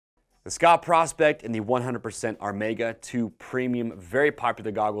The Scott Prospect and the 100% Armega, two premium, very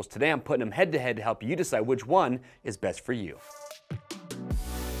popular goggles. Today I'm putting them head to head to help you decide which one is best for you.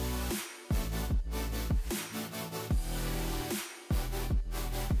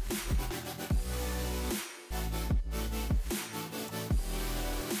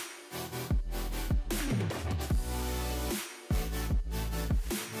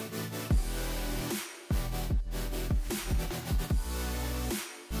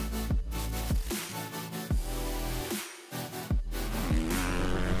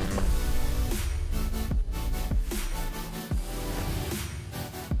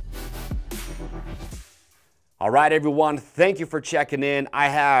 All right, everyone, thank you for checking in. I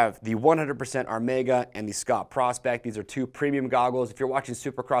have the 100% Armega and the Scott Prospect. These are two premium goggles. If you're watching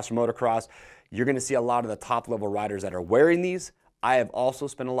Supercross or Motocross, you're gonna see a lot of the top level riders that are wearing these. I have also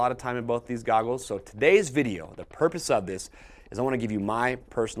spent a lot of time in both these goggles. So today's video, the purpose of this is I wanna give you my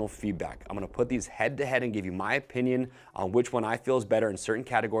personal feedback. I'm gonna put these head to head and give you my opinion on which one I feel is better in certain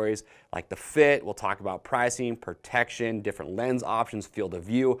categories, like the fit. We'll talk about pricing, protection, different lens options, field of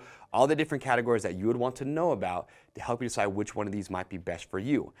view, all the different categories that you would want to know about to help you decide which one of these might be best for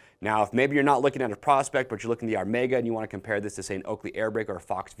you. Now, if maybe you're not looking at a Prospect, but you're looking at the Armega and you want to compare this to, say, an Oakley Airbreak or a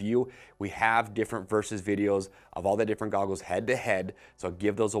Fox View, we have different versus videos of all the different goggles head to head, so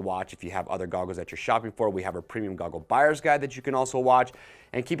give those a watch. If you have other goggles that you're shopping for, we have a premium goggle buyer's guide that you can also watch.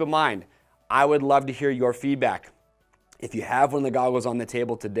 And keep in mind, I would love to hear your feedback. If you have one of the goggles on the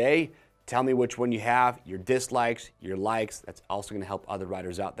table today, tell me which one you have, your dislikes, your likes. That's also going to help other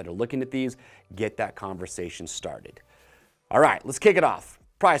riders out that are looking at these get that conversation started. All right, let's kick it off.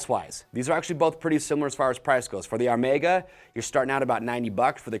 Price-wise, these are actually both pretty similar as far as price goes. For the Armega, you're starting out about 90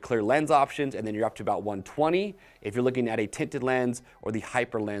 bucks for the clear lens options, and then you're up to about 120 if you're looking at a tinted lens or the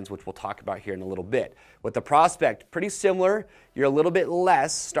hyper lens, which we'll talk about here in a little bit. With the Prospect, pretty similar. You're a little bit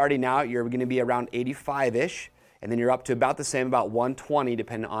less starting out. You're going to be around 85-ish. And then you're up to about the same, about 120,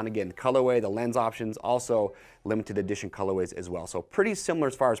 depending on, again, the colorway, the lens options, also limited edition colorways as well. So pretty similar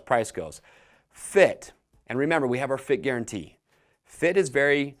as far as price goes. Fit, and remember, we have our fit guarantee. Fit is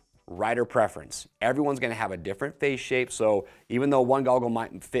very rider preference. Everyone's gonna have a different face shape, so even though one goggle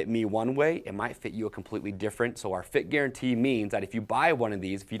might fit me one way, it might fit you a completely different. So our fit guarantee means that if you buy one of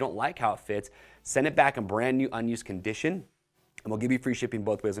these, if you don't like how it fits, send it back in brand new unused condition, and we'll give you free shipping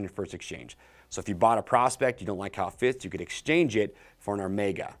both ways on your first exchange. So if you bought a Prospect, you don't like how it fits, you could exchange it for an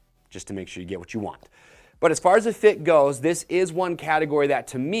Armega, just to make sure you get what you want. But as far as the fit goes, this is one category that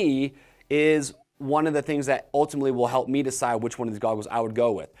to me is one of the things that ultimately will help me decide which one of these goggles I would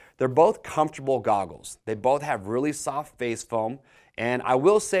go with. They're both comfortable goggles. They both have really soft face foam. And I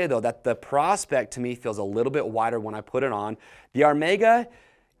will say though that the Prospect to me feels a little bit wider when I put it on. The Armega,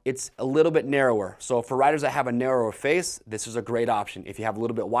 it's a little bit narrower. So for riders that have a narrower face, this is a great option. If you have a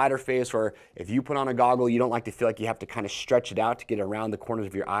little bit wider face, or if you put on a goggle, you don't like to feel like you have to kind of stretch it out to get around the corners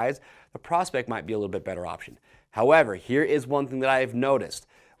of your eyes, the Prospect might be a little bit better option. However, here is one thing that I have noticed.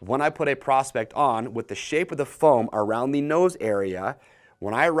 When I put a Prospect on, with the shape of the foam around the nose area,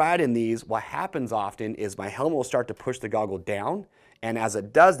 when I ride in these, what happens often is my helmet will start to push the goggle down, and as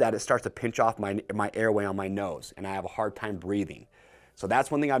it does that, it starts to pinch off my airway on my nose, and I have a hard time breathing. So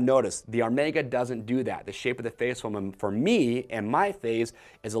that's one thing I've noticed. The Armega doesn't do that. The shape of the face foam for me and my face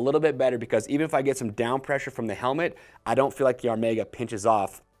is a little bit better because even if I get some down pressure from the helmet, I don't feel like the Armega pinches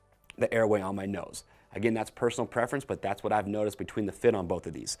off the airway on my nose. Again, that's personal preference, but that's what I've noticed between the fit on both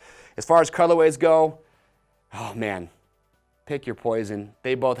of these. As far as colorways go, oh man, pick your poison.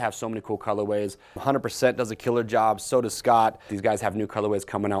 They both have so many cool colorways. 100% does a killer job, so does Scott. These guys have new colorways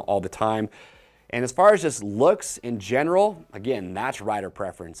coming out all the time. And as far as just looks in general, again, that's rider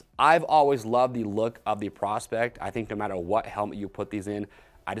preference. I've always loved the look of the Prospect. I think no matter what helmet you put these in,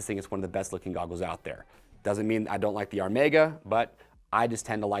 I just think it's one of the best looking goggles out there. Doesn't mean I don't like the Armega, but I just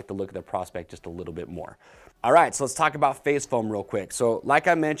tend to like the look of the Prospect just a little bit more. All right, so let's talk about face foam real quick. So like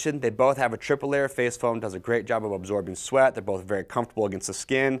I mentioned, they both have a triple layer face foam, does a great job of absorbing sweat. They're both very comfortable against the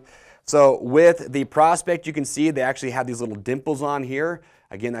skin. So with the Prospect, you can see they actually have these little dimples on here.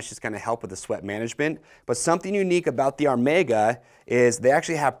 Again, that's just going to help with the sweat management. But something unique about the Armega is they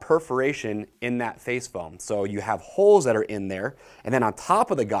actually have perforation in that face foam. So you have holes that are in there. And then on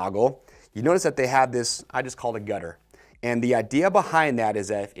top of the goggle, you notice that they have this, I just call it a gutter. And the idea behind that is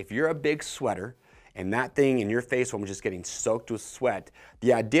that if you're a big sweater and that thing in your face foam is just getting soaked with sweat,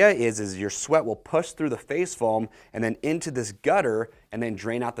 the idea is your sweat will push through the face foam and then into this gutter and then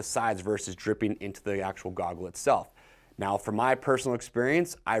drain out the sides versus dripping into the actual goggle itself. Now, from my personal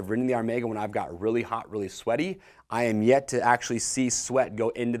experience, I've ridden the Armega when I've got really hot, really sweaty. I am yet to actually see sweat go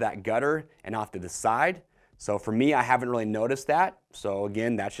into that gutter and off to the side. So for me, I haven't really noticed that. So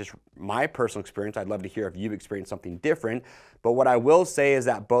again, that's just my personal experience. I'd love to hear if you've experienced something different. But what I will say is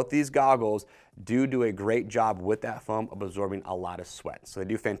that both these goggles do a great job with that foam of absorbing a lot of sweat. So they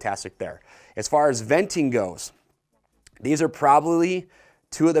do fantastic there. As far as venting goes, these are probably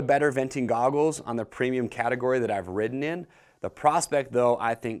two of the better venting goggles on the premium category that I've ridden in. The Prospect, though,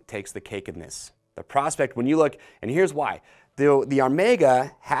 I think takes the cake in this. The Prospect, when you look, and here's why. The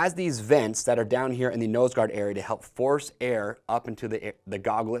Armega has these vents that are down here in the nose guard area to help force air up into the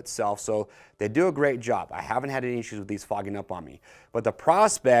goggle itself, so they do a great job. I haven't had any issues with these fogging up on me. But the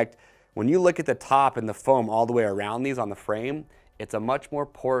Prospect, when you look at the top and the foam all the way around these on the frame, it's a much more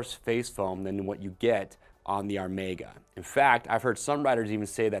porous face foam than what you get on the Armega. In fact, I've heard some riders even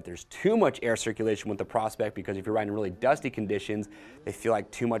say that there's too much air circulation with the Prospect because if you're riding in really dusty conditions, they feel like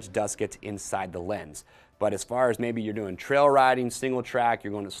too much dust gets inside the lens. But as far as maybe you're doing trail riding, single track,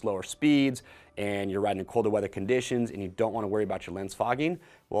 you're going at slower speeds, and you're riding in colder weather conditions, and you don't want to worry about your lens fogging,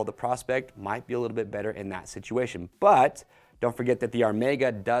 well, the Prospect might be a little bit better in that situation. But don't forget that the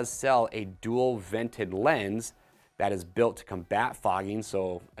Armega does sell a dual vented lens that is built to combat fogging.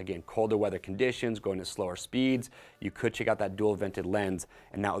 So again, colder weather conditions, going at slower speeds, you could check out that dual vented lens,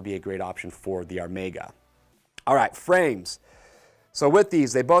 and that would be a great option for the Armega. All right, frames. So with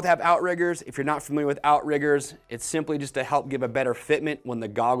these, they both have outriggers. If you're not familiar with outriggers, it's simply just to help give a better fitment when the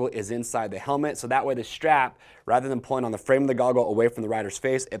goggle is inside the helmet. So that way the strap, rather than pulling on the frame of the goggle away from the rider's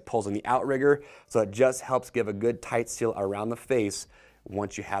face, it pulls on the outrigger. So it just helps give a good tight seal around the face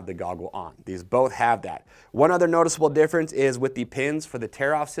once you have the goggle on. These both have that. One other noticeable difference is with the pins for the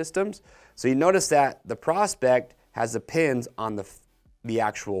tear-off systems. So you notice that the Prospect has the pins on the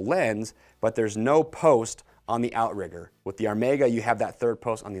actual lens, but there's no post on the outrigger. With the Armega, you have that third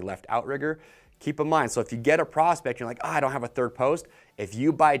post on the left outrigger. Keep in mind, so if you get a Prospect, you're like, oh, I don't have a third post. If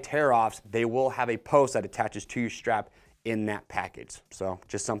you buy tear-offs, they will have a post that attaches to your strap in that package. So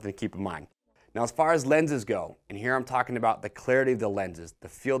just something to keep in mind. Now, as far as lenses go, and here I'm talking about the clarity of the lenses, the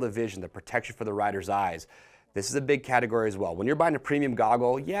field of vision, the protection for the rider's eyes. This is a big category as well. When you're buying a premium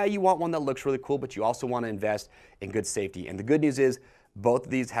goggle, yeah, you want one that looks really cool, but you also want to invest in good safety. And the good news is, both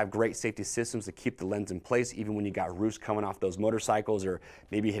of these have great safety systems to keep the lens in place even when you got roost coming off those motorcycles, or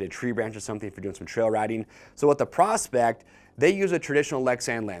maybe you hit a tree branch or something if you're doing some trail riding. So with the Prospect, they use a traditional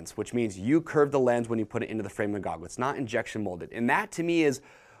Lexan lens, which means you curve the lens when you put it into the frame of the goggle. It's not injection molded. And that to me is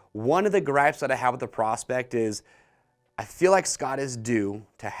one of the gripes that I have with the Prospect is I feel like Scott is due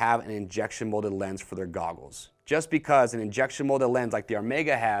to have an injection molded lens for their goggles. Just because an injection molded lens like the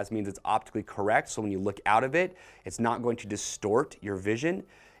Armega has means it's optically correct, so when you look out of it, it's not going to distort your vision.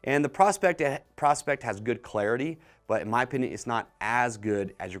 And the Prospect has good clarity, but in my opinion, it's not as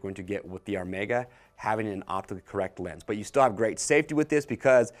good as you're going to get with the Armega having an optically correct lens. But you still have great safety with this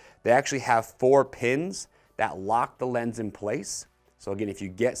because they actually have 4 pins that lock the lens in place. So again, if you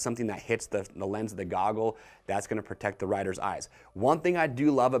get something that hits the lens of the goggle, that's going to protect the rider's eyes. One thing I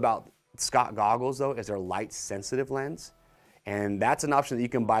do love about Scott goggles though is their light sensitive lens, and that's an option that you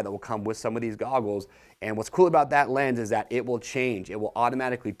can buy that will come with some of these goggles. And what's cool about that lens is that it will change. It will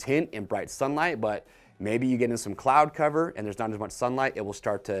automatically tint in bright sunlight, but maybe you get in some cloud cover and there's not as much sunlight, it will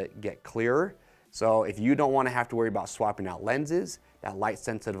start to get clearer. So if you don't want to have to worry about swapping out lenses, that light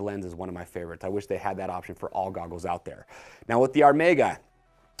sensitive lens is one of my favorites. I wish they had that option for all goggles out there. Now with the Armega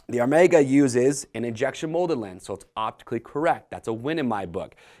uses an injection molded lens, so it's optically correct. That's a win in my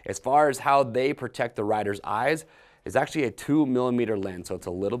book. As far as how they protect the rider's eyes, it's actually a 2mm lens, so it's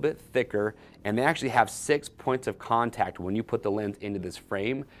a little bit thicker, and they actually have 6 points of contact when you put the lens into this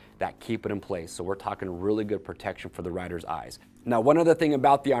frame that keep it in place. So we're talking really good protection for the rider's eyes. Now, one other thing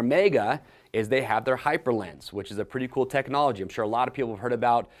about the Armega is they have their hyper lens, which is a pretty cool technology. I'm sure a lot of people have heard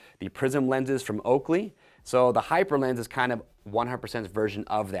about the prism lenses from Oakley. So the hyper lens is kind of 100% version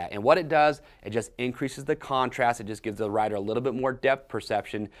of that. And what it does, it just increases the contrast. It just gives the rider a little bit more depth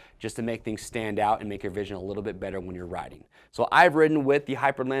perception just to make things stand out and make your vision a little bit better when you're riding. So I've ridden with the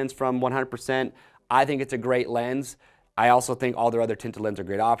hyper lens from 100%. I think it's a great lens. I also think all their other tinted lenses are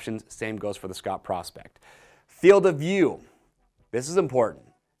great options. Same goes for the Scott Prospect. Field of view. This is important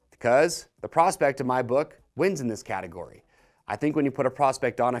because the Prospect in my book wins in this category. I think when you put a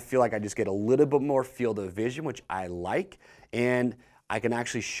Prospect on, I feel like I just get a little bit more field of vision, which I like. And I can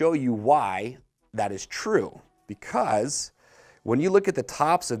actually show you why that is true. Because when you look at the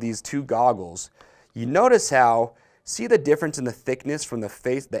tops of these two goggles, you notice how, see the difference in the thickness from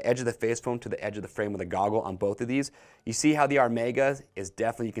the edge of the face foam to the edge of the frame of the goggle on both of these? You see how the Armega is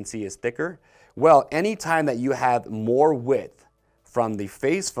definitely, you can see, is thicker? Well, anytime that you have more width from the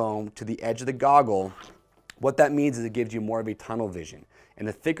face foam to the edge of the goggle, what that means is it gives you more of a tunnel vision. And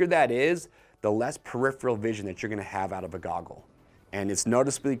the thicker that is, the less peripheral vision that you're going to have out of a goggle. And it's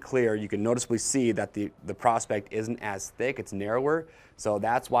noticeably clear. You can noticeably see that the Prospect isn't as thick, it's narrower. So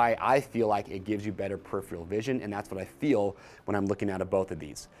that's why I feel like it gives you better peripheral vision, and that's what I feel when I'm looking at both of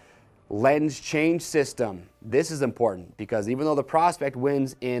these. Lens change system. This is important because even though the Prospect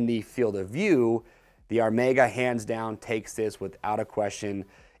wins in the field of view, the Armega hands down takes this without a question.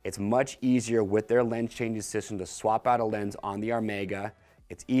 It's much easier with their lens changing system to swap out a lens on the Armega.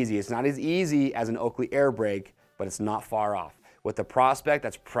 It's easy. It's not as easy as an Oakley air brake, but it's not far off. With the Prospect,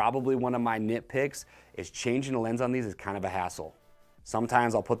 that's probably one of my nitpicks, is changing the lens on these is kind of a hassle.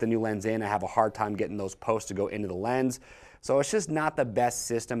 Sometimes I'll put the new lens in, I have a hard time getting those posts to go into the lens. So it's just not the best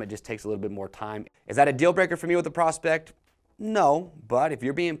system, it just takes a little bit more time. Is that a deal breaker for me with the Prospect? No, but if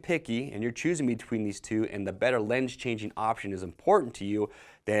you're being picky and you're choosing between these two and the better lens changing option is important to you,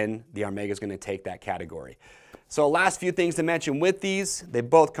 then the Armega is going to take that category. So last few things to mention with these, they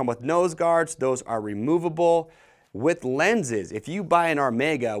both come with nose guards, those are removable. With lenses, if you buy an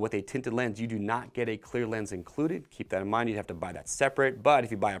Armega with a tinted lens, you do not get a clear lens included. Keep that in mind, you'd have to buy that separate. But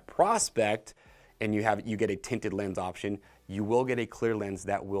if you buy a Prospect and you get a tinted lens option, you will get a clear lens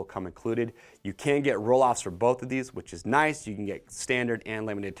that will come included. You can get roll-offs for both of these, which is nice. You can get standard and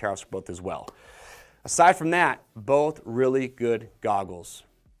limited tear-offs for both as well. Aside from that, both really good goggles.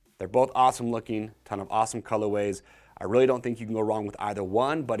 They're both awesome looking, ton of awesome colorways. I really don't think you can go wrong with either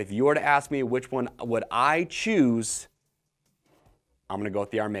one, but if you were to ask me which one would I choose, I'm gonna go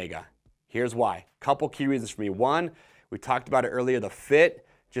with the Armega. Here's why. Couple key reasons for me. One, we talked about it earlier, the fit.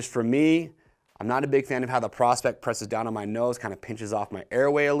 Just for me, I'm not a big fan of how the Prospect presses down on my nose, kind of pinches off my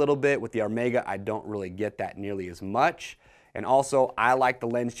airway a little bit. With the Armega, I don't really get that nearly as much. And also, I like the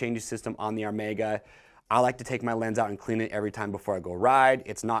lens changing system on the Armega. I like to take my lens out and clean it every time before I go ride.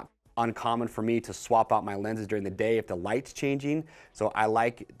 It's not uncommon for me to swap out my lenses during the day if the light's changing. So I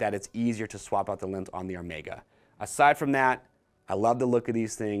like that it's easier to swap out the lens on the Armega. Aside from that, I love the look of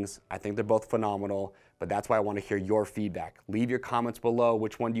these things. I think they're both phenomenal, but that's why I want to hear your feedback. Leave your comments below.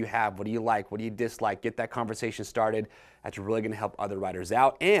 Which one do you have? What do you like? What do you dislike? Get that conversation started. That's really going to help other riders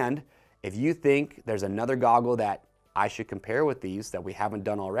out. And if you think there's another goggle that I should compare with these that we haven't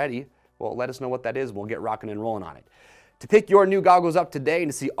done already, well, let us know what that is. We'll get rocking and rolling on it. To pick your new goggles up today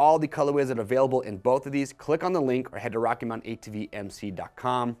and to see all the colorways that are available in both of these, click on the link or head to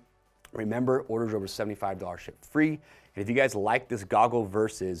RockyMountainATVMC.com. Remember, orders over $75 ship free. And if you guys like this goggle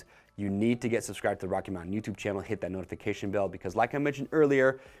versus, you need to get subscribed to the Rocky Mountain YouTube channel, hit that notification bell, because like I mentioned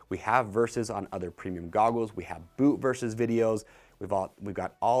earlier, we have versus on other premium goggles. We have boot versus videos. We've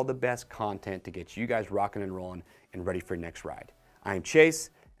got all the best content to get you guys rocking and rolling and ready for your next ride. I am Chase,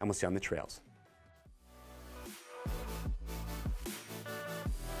 and we'll see you on the trails.